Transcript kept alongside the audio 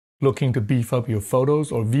Looking to beef up your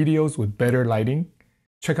photos or videos with better lighting?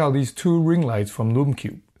 Check out these two ring lights from Lume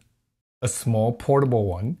Cube. A small portable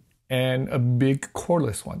one and a big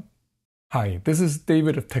cordless one. Hi, this is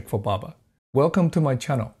David of Tech for Baba. Welcome to my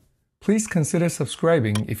channel. Please consider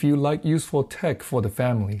subscribing if you like useful tech for the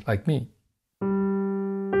family like me.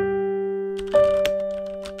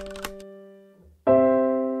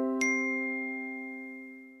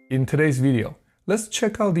 In today's video, let's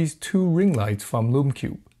check out these two ring lights from Lume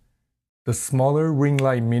Cube. The smaller ring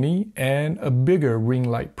light mini and a bigger ring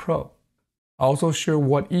light pro. I'll also share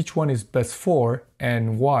what each one is best for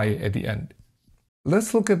and why at the end.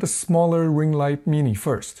 Let's look at the smaller ring light mini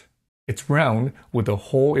first. It's round with a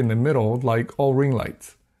hole in the middle like all ring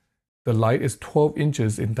lights. The light is 12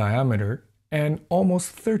 inches in diameter and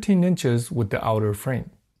almost 13 inches with the outer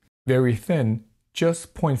frame. Very thin,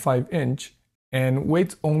 just 0.5 inch, and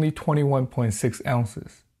weighs only 21.6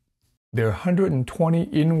 ounces. There are 120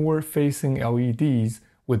 inward-facing LEDs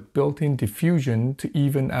with built-in diffusion to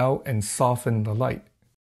even out and soften the light.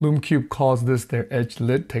 Lume Cube calls this their edge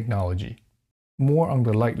lit technology. More on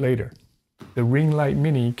the light later. The ring light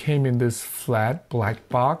mini came in this flat black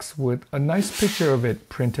box with a nice picture of it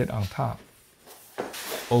printed on top.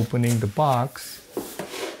 Opening the box,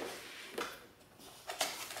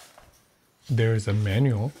 there's a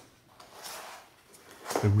manual.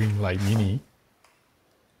 The ring light mini.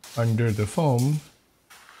 Under the foam,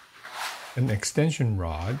 an extension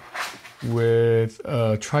rod with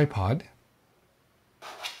a tripod,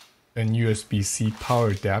 an USB-C power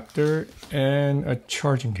adapter, and a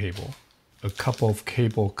charging cable. A couple of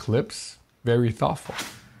cable clips, very thoughtful,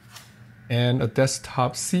 and a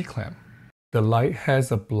desktop C-clamp. The light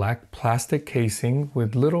has a black plastic casing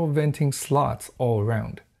with little venting slots all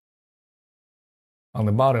around. On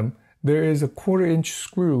the bottom, there is a 1/4 inch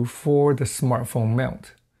screw for the smartphone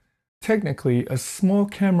mount. Technically, a small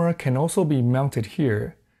camera can also be mounted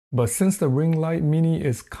here, but since the ring light mini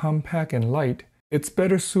is compact and light, it's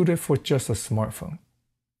better suited for just a smartphone.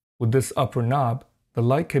 With this upper knob, the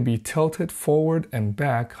light can be tilted forward and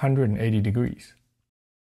back 180 degrees.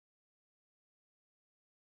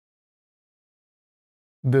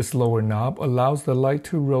 This lower knob allows the light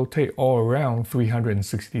to rotate all around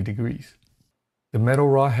 360 degrees. The metal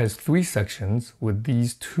rod has 3 sections with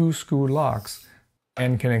these 2 screw locks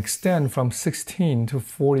and can extend from 16 to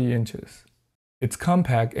 40 inches. It's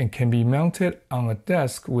compact and can be mounted on a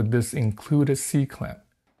desk with this included C-clamp,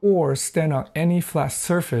 or stand on any flat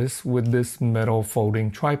surface with this metal folding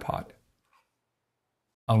tripod.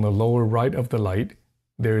 On the lower right of the light,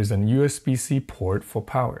 there is an USB-C port for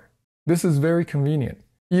power. This is very convenient.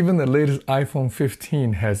 Even the latest iPhone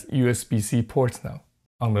 15 has USB-C ports now.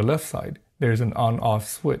 On the left side, there's an on-off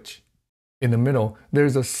switch. In the middle,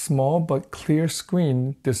 there's a small but clear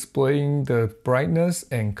screen displaying the brightness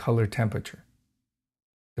and color temperature.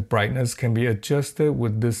 The brightness can be adjusted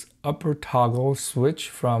with this upper toggle switch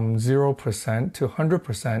from 0% to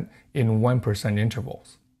 100% in 1%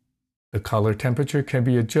 intervals. The color temperature can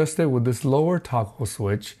be adjusted with this lower toggle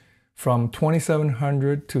switch from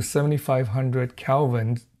 2700 to 7500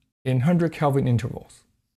 Kelvin in 100 Kelvin intervals.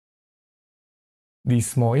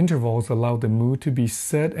 These small intervals allow the mood to be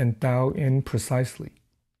set and dialed in precisely.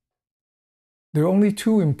 There are only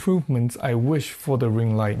 2 improvements I wish for the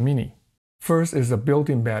ring light mini. First is a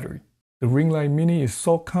built-in battery. The ring light mini is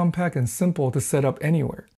so compact and simple to set up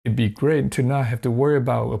anywhere. It'd be great to not have to worry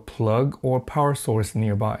about a plug or power source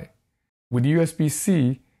nearby. With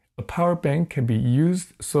USB-C, a power bank can be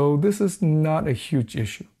used, so this is not a huge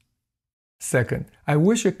issue. Second, I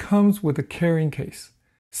wish it comes with a carrying case.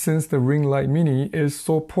 Since the ring light mini is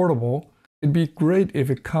so portable, it'd be great if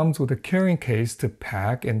it comes with a carrying case to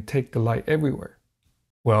pack and take the light everywhere.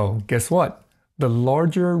 Well, guess what? The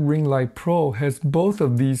larger ring light pro has both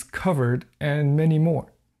of these covered and many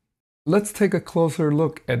more. Let's take a closer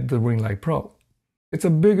look at the ring light pro. It's a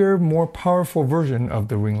bigger, more powerful version of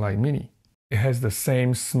the ring light mini. It has the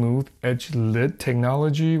same smooth edge lit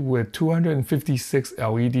technology with 256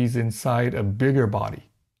 LEDs inside a bigger body.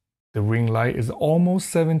 The ring light is almost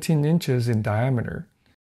 17 inches in diameter,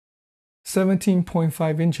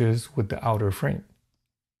 17.5 inches with the outer frame.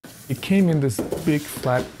 It came in this big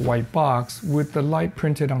flat white box with the light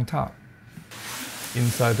printed on top.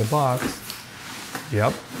 Inside the box,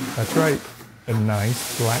 yep, that's right, a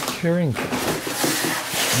nice black carrying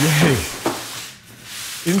case. Yay!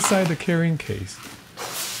 Inside the carrying case,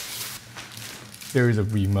 there is a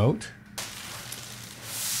remote,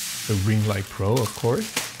 the ring light pro of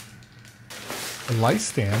course, a light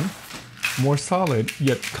stand, more solid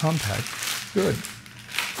yet compact, good.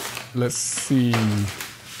 Let's see,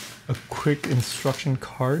 a quick instruction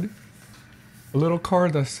card, A little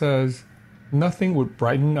card that says, "Nothing would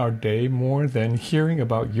brighten our day more than hearing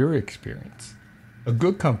about your experience." A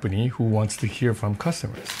good company who wants to hear from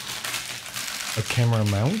customers. A camera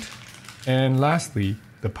mount. And lastly,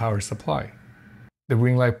 the power supply. The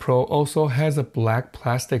Ring Light Pro also has a black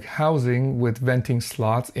plastic housing with venting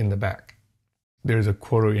slots in the back. There's a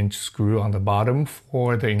 1/4-inch screw on the bottom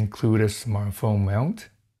for the included smartphone mount.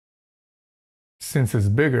 Since it's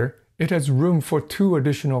bigger, it has room for 2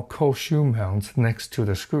 additional cold shoe mounts next to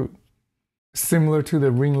the screw. Similar to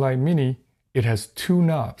the Ring Light Mini, it has 2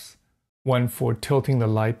 knobs, one for tilting the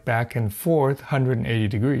light back and forth 180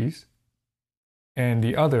 degrees, and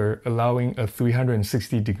the other allowing a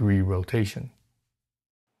 360-degree rotation.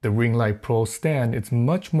 The Ring Light Pro stand is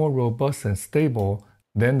much more robust and stable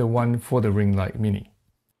than the one for the Ring Light Mini.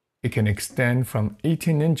 It can extend from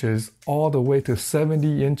 18 inches all the way to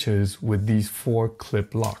 70 inches with these 4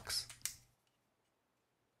 clip locks.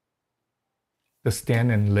 The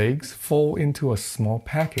stand and legs fold into a small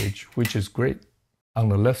package, which is great. On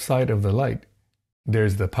the left side of the light,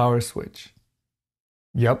 there's the power switch.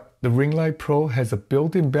 Yep, the Ring Light Pro has a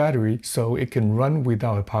built-in battery so it can run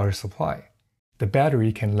without a power supply. The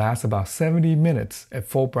battery can last about 70 minutes at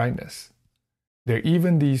full brightness. There are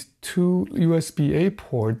even these 2 USB-A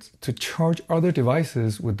ports to charge other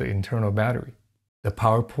devices with the internal battery. The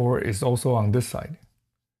power port is also on this side.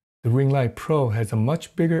 The Ring Light Pro has a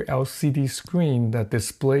much bigger LCD screen that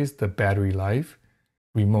displays the battery life,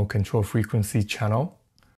 remote control frequency channel,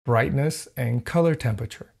 brightness, and color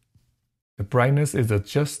temperature. The brightness is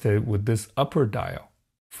adjusted with this upper dial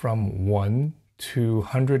from 1 to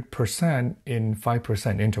 100% in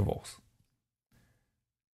 5% intervals.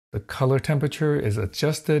 The color temperature is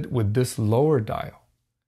adjusted with this lower dial.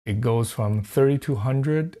 It goes from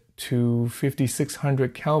 3200 to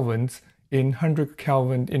 5600 kelvins in 100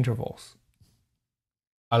 Kelvin intervals.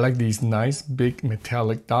 I like these nice big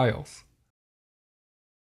metallic dials.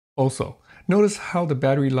 Also, notice how the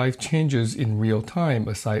battery life changes in real time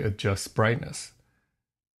as I adjust brightness.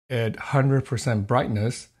 At 100%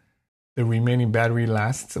 brightness, the remaining battery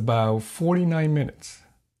lasts about 49 minutes.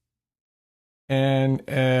 And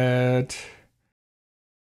at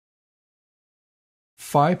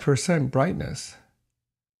 5% brightness,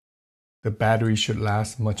 the battery should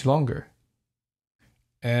last much longer.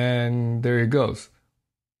 And there it goes,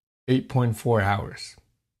 8.4 hours.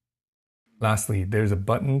 Lastly, there's a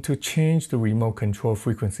button to change the remote control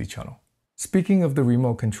frequency channel. Speaking of the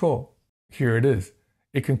remote control, here it is.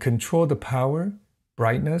 It can control the power,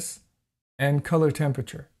 brightness, and color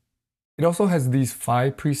temperature. It also has these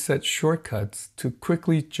 5 preset shortcuts to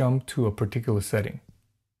quickly jump to a particular setting.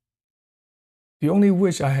 The only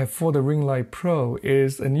wish I have for the Ring Light Pro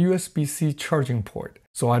is an USB-C charging port,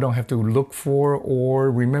 so I don't have to look for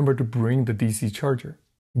or remember to bring the DC charger.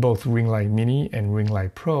 Both Ring Light Mini and Ring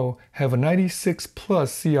Light Pro have a 96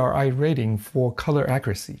 plus CRI rating for color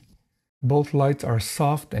accuracy. Both lights are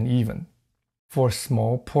soft and even. For a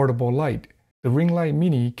small portable light, the Ring Light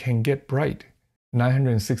Mini can get bright,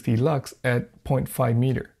 960 lux at 0.5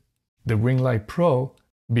 meter. The Ring Light Pro,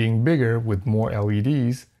 being bigger with more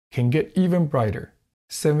LEDs, can get even brighter,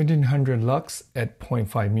 1700 lux at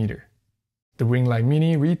 0.5 meter. The Ring Light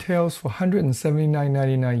Mini retails for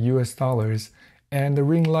 $179.99 US, and the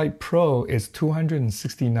Ring Light Pro is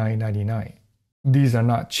 $269.99. These are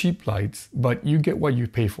not cheap lights, but you get what you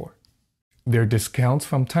pay for. There are discounts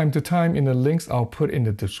from time to time in the links I'll put in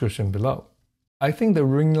the description below. I think the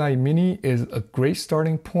Ring Light Mini is a great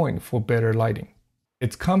starting point for better lighting.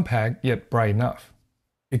 It's compact yet bright enough.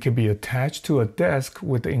 It can be attached to a desk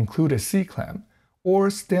with the included C-clamp, or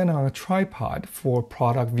stand on a tripod for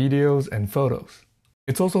product videos and photos.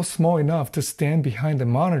 It's also small enough to stand behind the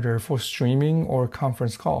monitor for streaming or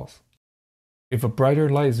conference calls. If a brighter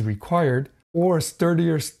light is required, or a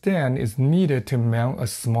sturdier stand is needed to mount a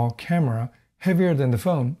small camera heavier than the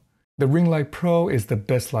phone, the Ring Light Pro is the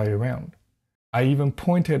best light around. I even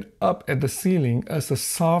pointed up at the ceiling as a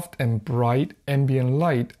soft and bright ambient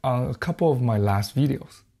light on a couple of my last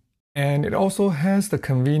videos. And it also has the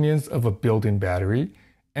convenience of a built-in battery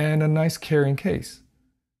and a nice carrying case.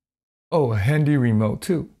 Oh, a handy remote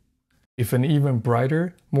too, if an even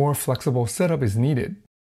brighter, more flexible setup is needed.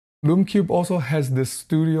 Lume Cube also has this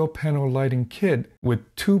studio panel lighting kit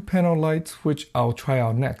with 2 panel lights, which I'll try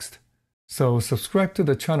out next. So subscribe to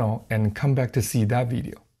the channel and come back to see that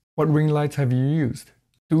video. What ring lights have you used?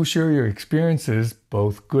 Do share your experiences,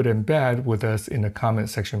 both good and bad, with us in the comment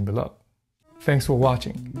section below. Thanks for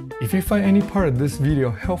watching. If you find any part of this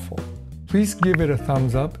video helpful, please give it a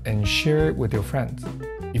thumbs up and share it with your friends.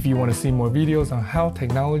 If you want to see more videos on how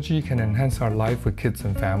technology can enhance our life with kids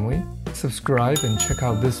and family, subscribe and check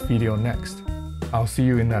out this video next. I'll see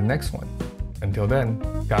you in that next one. Until then,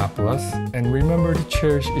 God bless, and remember to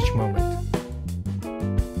cherish each moment.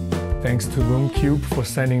 Thanks to Lume Cube for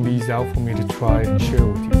sending these out for me to try and share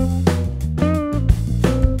with you.